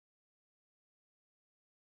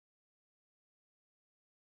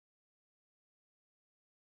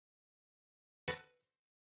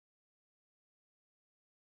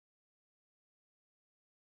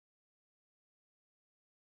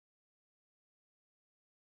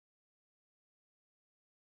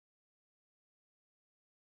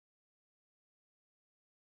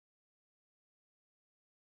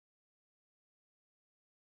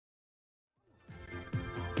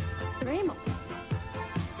Three more.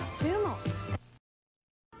 Two more.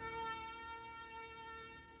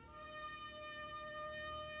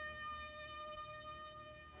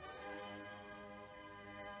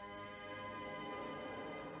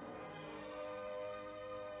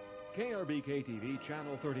 KRBK-TV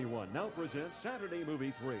Channel 31 now presents Saturday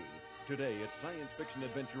Movie 3. Today, it's science fiction,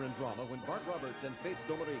 adventure, and drama when Bart Roberts and Faith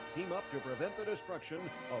Dominique team up to prevent the destruction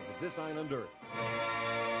of this island Earth.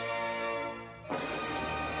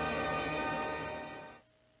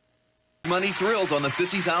 Money thrills on the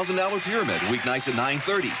 $50,000 pyramid, weeknights at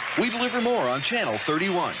 9:30. We deliver more on Channel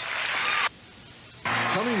 31.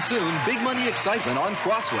 Coming soon, big money excitement on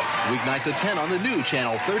Crosswits, weeknights at 10 on the new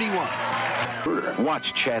Channel 31.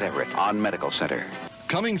 Watch Chad Everett on Medical Center.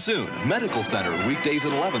 Coming soon, Medical Center, weekdays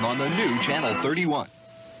at 11 on the new Channel 31.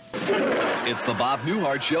 It's the Bob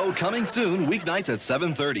Newhart Show, coming soon, weeknights at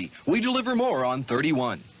 7:30. We deliver more on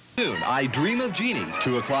 31. Soon, I Dream of Jeannie,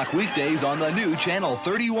 2 o'clock weekdays on the new Channel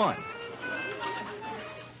 31.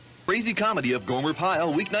 Crazy Comedy of Gomer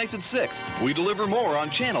Pyle, weeknights at 6. We deliver more on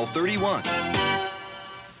Channel 31.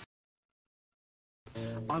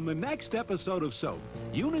 On the next episode of Soap,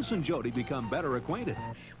 Eunice and Jody become better acquainted.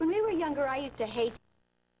 When we were younger, I used to hate...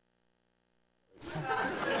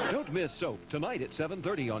 Don't miss Soap, tonight at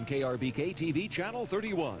 7:30 on KRBK-TV Channel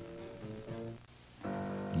 31.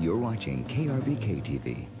 You're watching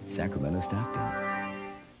KRBK-TV, Sacramento, Stockton.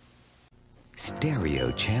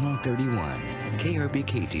 Stereo Channel 31,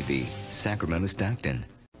 KRBK-TV, Sacramento, Stockton.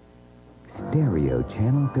 Stereo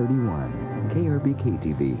Channel 31,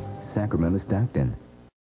 KRBK-TV, Sacramento, Stockton.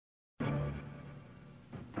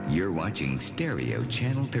 You're watching Stereo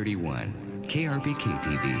Channel 31,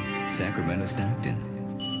 KRBK-TV, Sacramento, Stockton.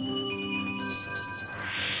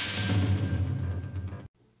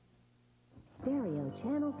 Stereo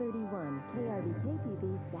Channel 31,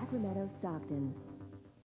 KRBK-TV, Sacramento, Stockton.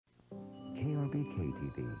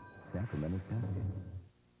 KRBK-TV, Sacramento, Stockton.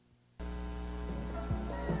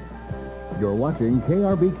 You're watching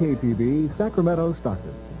KRBK-TV, Sacramento,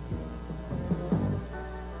 Stockton.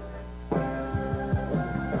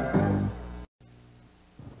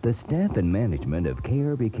 The staff and management of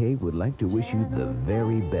KRBK would like to wish you the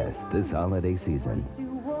very best this holiday season.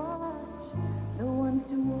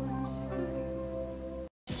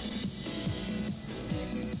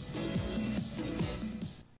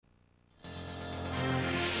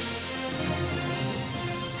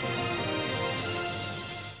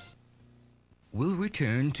 We'll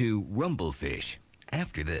return to Rumblefish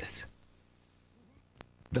after this.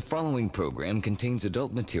 The following program contains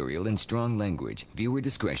adult material and strong language. Viewer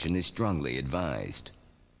discretion is strongly advised.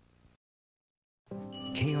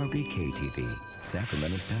 KRBK-TV,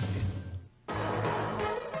 Sacramento, Stockton.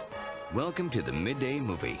 Welcome to the Midday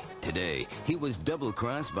Movie. Today, he was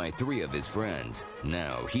double-crossed by 3 of his friends.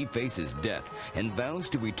 Now, he faces death and vows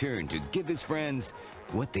to return to give his friends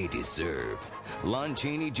what they deserve. Lon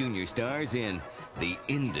Chaney Jr. stars in The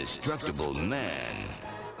Indestructible Man.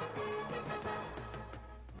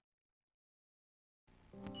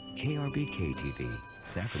 KRBK-TV,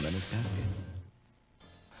 Sacramento, Stockton.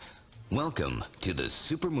 Welcome to the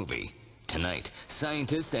Super Movie. Tonight,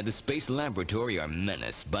 scientists at a space laboratory are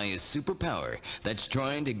menaced by a superpower that's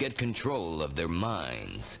trying to get control of their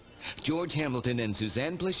minds. George Hamilton and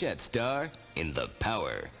Suzanne Pleshette star in The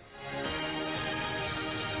Power.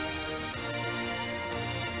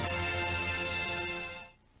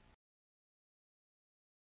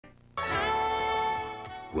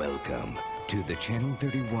 Welcome to the Channel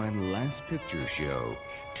 31 Last Picture Show.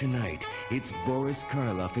 Tonight, it's Boris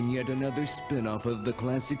Karloff in yet another spin-off of the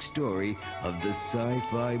classic story of the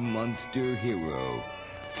sci-fi monster hero,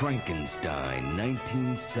 Frankenstein,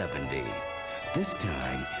 1970. This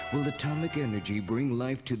time, will atomic energy bring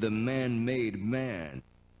life to the man-made man?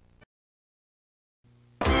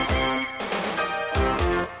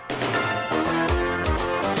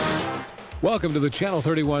 Welcome to the Channel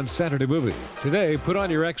 31 Saturday Movie. Today, put on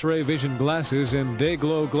your X-ray vision glasses and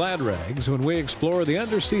day-glow glad rags when we explore the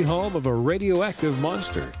undersea home of a radioactive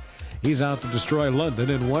monster. He's out to destroy London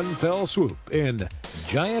in one fell swoop in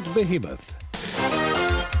Giant Behemoth.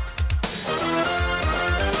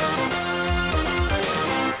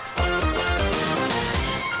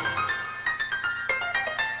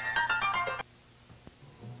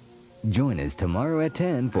 Join us tomorrow at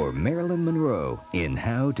 10 for Marilyn Monroe in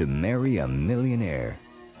How to Marry a Millionaire.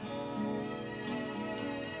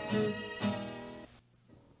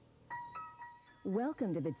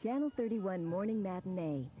 Welcome to the Channel 31 Morning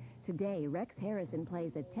Matinee. Today, Rex Harrison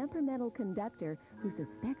plays a temperamental conductor who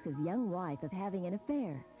suspects his young wife of having an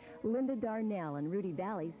affair. Linda Darnell and Rudy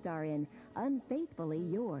Valley star in Unfaithfully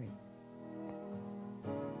Yours.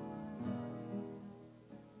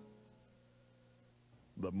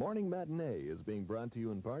 The Morning Matinee is being brought to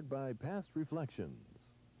you in part by Past Reflections.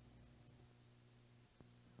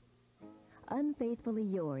 Unfaithfully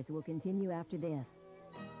Yours will continue after this.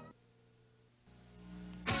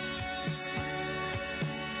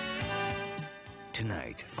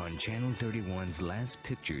 Tonight on Channel 31's Last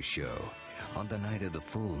Picture Show, on the night of the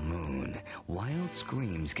full moon, wild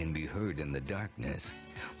screams can be heard in the darkness.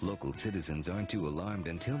 Local citizens aren't too alarmed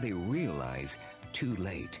until they realize, too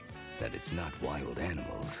late, that it's not wild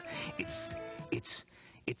animals. It's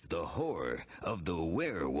the horror of the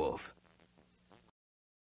werewolf.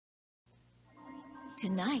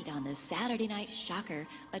 Tonight on the Saturday Night Shocker,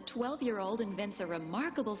 a 12-year-old invents a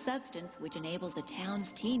remarkable substance which enables a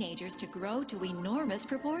town's teenagers to grow to enormous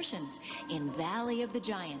proportions in Valley of the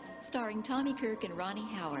Giants, starring Tommy Kirk and Ronnie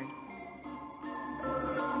Howard.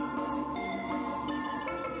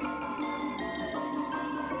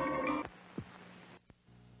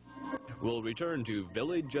 We'll return to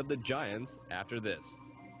Village of the Giants after this.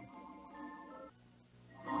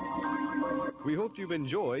 We hope you've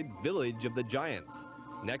enjoyed Village of the Giants.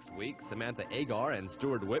 Next week, Samantha Agar and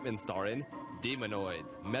Stuart Whitman star in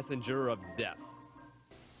Demonoids, Messenger of Death.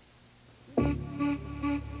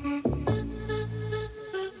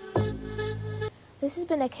 This has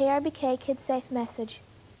been a KRBK Kid Safe message.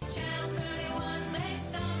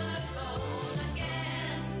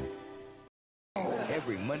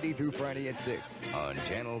 Every Monday through Friday at 6 on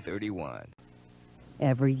Channel 31.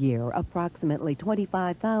 Every year, approximately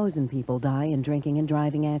 25,000 people die in drinking and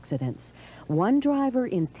driving accidents. One driver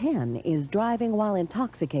in 10 is driving while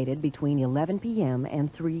intoxicated between 11 p.m.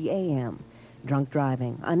 and 3 a.m. Drunk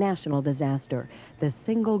driving, a national disaster, the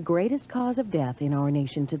single greatest cause of death in our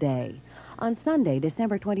nation today. On Sunday,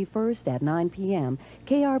 December 21st at 9 p.m.,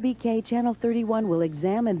 KRBK Channel 31 will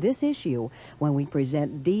examine this issue when we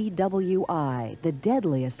present DWI, the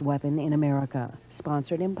deadliest weapon in America,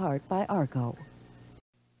 sponsored in part by ARCO.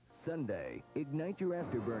 Sunday, ignite your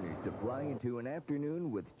afterburners to fly into an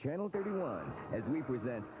afternoon with Channel 31 as we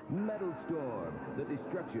present Metal Storm, the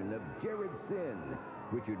destruction of Jared Sin.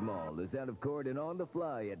 Richard Mall is out of court and on the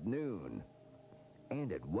fly at noon.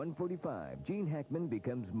 And at 1:45, Gene Hackman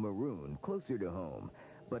becomes maroon, closer to home,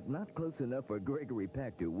 but not close enough for Gregory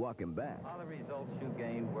Peck to walk him back. Are the results you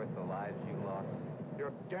gained worth the lives you lost?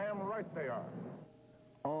 You're damn right they are.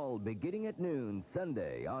 All beginning at noon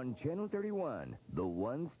Sunday on Channel 31, the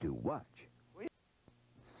ones to watch.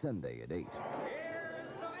 Sunday at 8.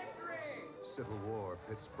 Civil war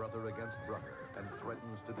pits brother against brother and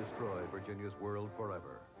threatens to destroy Virginia's world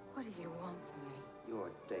forever. What do you want from me?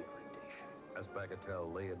 Your degradation. As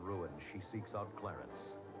Bagatelle lay in ruin, she seeks out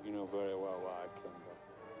Clarence. You know very well why I came back.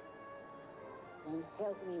 Then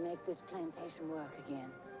help me make this plantation work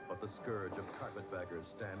again. But the scourge of carpetbaggers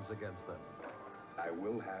stands against them. I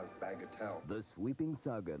will have Bagatelle. The sweeping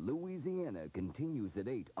saga Louisiana continues at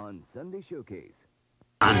 8 on Sunday Showcase.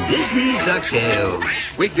 On Disney's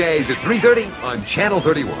DuckTales. Weekdays at 3:30 on Channel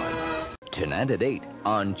 31. Tonight at 8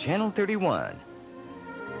 on Channel 31.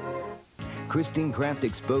 Christine Kraft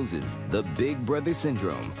exposes the Big Brother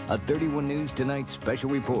Syndrome. A 31 News Tonight special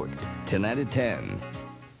report. Tonight at 10.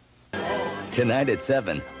 Tonight at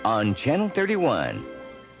 7 on Channel 31.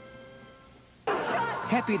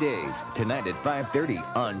 Happy Days, tonight at 5:30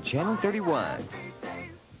 on Channel 31.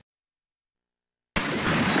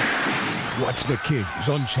 Watch the Kings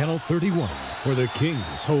on Channel 31, where the Kings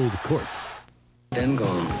hold court. Then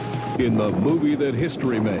gone. In the movie that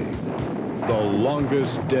history made, The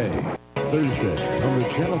Longest Day. Thursday on the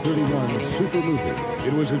Channel 31 Super Movie.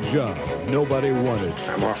 It was a job nobody wanted.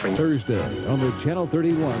 I'm offering. Thursday on the Channel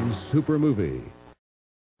 31 Super Movie.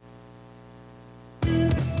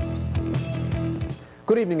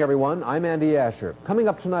 Good evening, everyone. I'm Andy Asher. Coming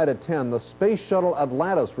up tonight at 10, the Space Shuttle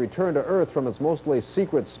Atlantis returned to Earth from its mostly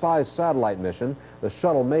secret spy satellite mission. The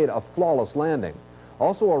shuttle made a flawless landing.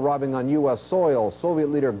 Also arriving on U.S. soil, Soviet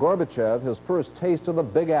leader Gorbachev, his first taste of the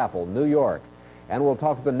Big Apple, New York. And we'll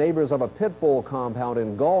talk to the neighbors of a pit bull compound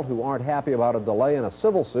in Galt who aren't happy about a delay in a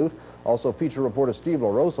civil suit. Also, feature reporter Steve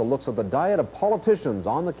LaRosa looks at the diet of politicians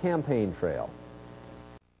on the campaign trail.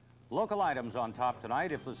 Local items on top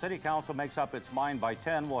tonight. If the City Council makes up its mind by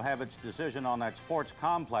 10, we'll have its decision on that sports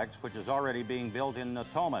complex, which is already being built in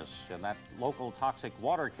Natomas. In that local toxic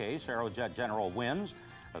water case, Aerojet General wins.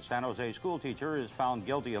 A San Jose schoolteacher is found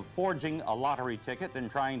guilty of forging a lottery ticket and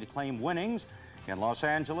trying to claim winnings. In Los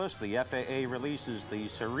Angeles, the FAA releases the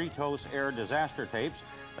Cerritos air disaster tapes.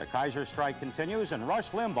 The Kaiser strike continues, and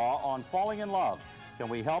Rush Limbaugh on falling in love. Can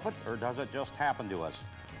we help it, or does it just happen to us?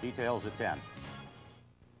 Details at 10.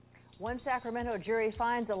 One Sacramento jury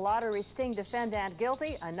finds a lottery sting defendant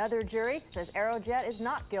guilty. Another jury says Aerojet is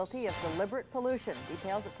not guilty of deliberate pollution.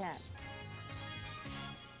 Details at 10.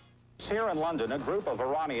 Here in London, a group of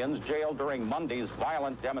Iranians jailed during Monday's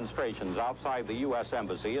violent demonstrations outside the U.S.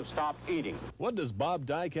 Embassy have stopped eating. What does Bob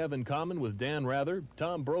Dyke have in common with Dan Rather,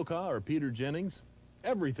 Tom Brokaw, or Peter Jennings?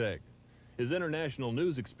 Everything. His international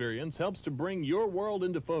news experience helps to bring your world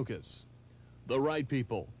into focus. The right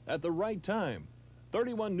people, at the right time.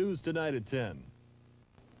 31 News tonight at 10.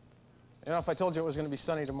 You know, if I told you it was going to be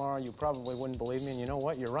sunny tomorrow, you probably wouldn't believe me. And you know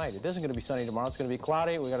what? You're right. It isn't going to be sunny tomorrow. It's going to be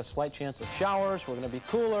cloudy. We've got a slight chance of showers. We're going to be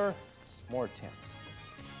cooler. More at 10.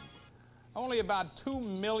 Only about 2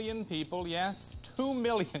 million people, yes, 2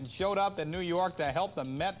 million showed up in New York to help the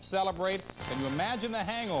Mets celebrate. Can you imagine the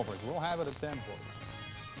hangovers? We'll have it at 10 for you.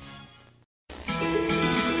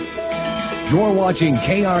 You're watching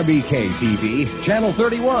KRBK TV, Channel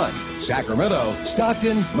 31, Sacramento,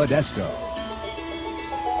 Stockton, Modesto.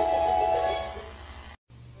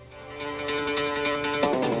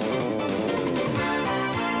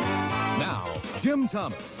 Now, Jim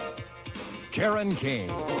Thomas, Karen King,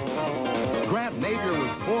 Grant Napier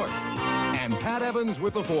with sports, and Pat Evans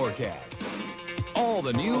with the forecast. All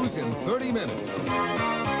the news in 30 minutes.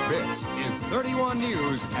 This is 31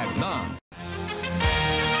 News at 9.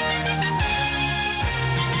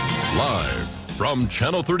 Live from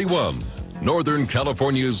Channel 31, Northern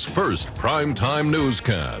California's first primetime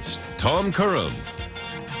newscast, Tom Curran,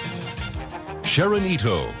 Sharon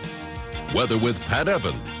Ito, weather with Pat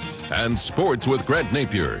Evans, and sports with Grant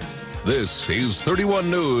Napier. This is 31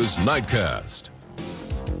 News Nightcast.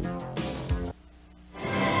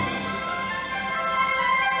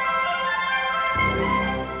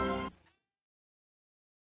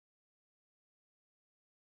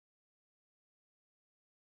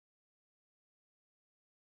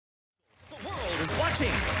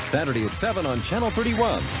 Saturday at 7 on Channel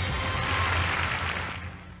 31.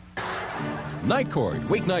 Night Court,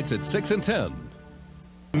 weeknights at 6 and 10.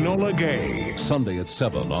 Nola Gay, Sunday at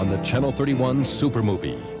 7 on the Channel 31 Super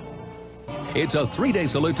Movie. It's a 3-day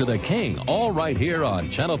salute to the King, all right here on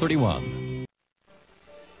Channel 31.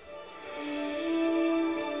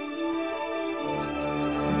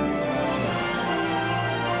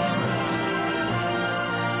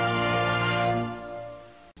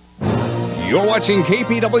 You're watching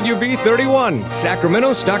KPWV 31,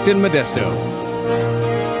 Sacramento, Stockton, Modesto.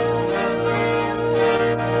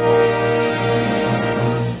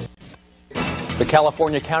 The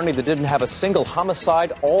California county that didn't have a single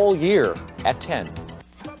homicide all year at 10.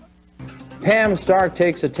 Pam Stark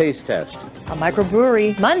takes a taste test. A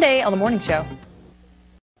microbrewery, Monday on the morning show.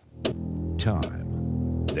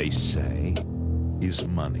 Time, they say, is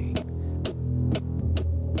money.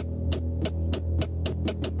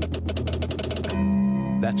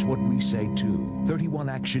 That's what we say too. 31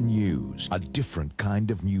 Action News, a different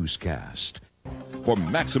kind of newscast. For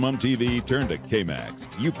maximum TV, turn to KMAX,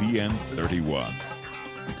 UPN 31.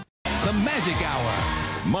 The Magic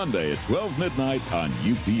Hour. Monday at 12 midnight on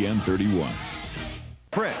UPN 31.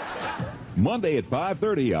 Fritz. Monday at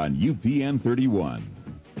 5:30 on UPN 31.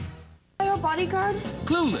 Your bodyguard?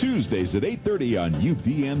 Clueless. Tuesdays at 8:30 on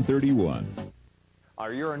UPN 31.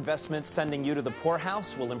 Are your investments sending you to the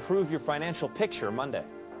poorhouse? Will improve your financial picture Monday.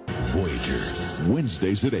 Voyager.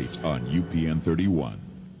 Wednesdays at 8 on UPN 31.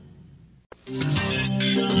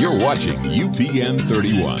 You're watching UPN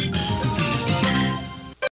 31.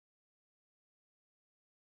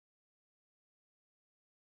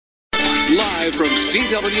 Live from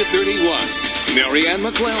CW 31, Marianne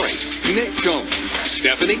McClary, Nick Tome,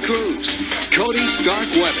 Stephanie Cruz, Cody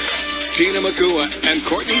Starkweather, Tina Makua, and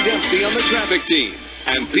Courtney Dempsey on the traffic team.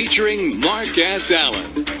 And featuring Mark S.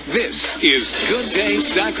 Allen. This is Good Day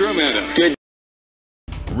Sacramento. Good.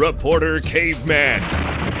 Reporter Caveman.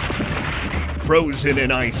 Frozen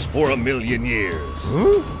in ice for 1,000,000 years.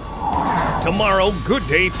 Huh? Tomorrow, Good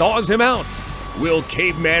Day thaws him out. Will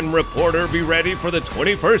Caveman Reporter be ready for the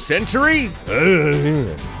 21st century?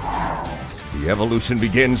 The evolution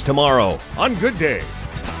begins tomorrow on Good Day.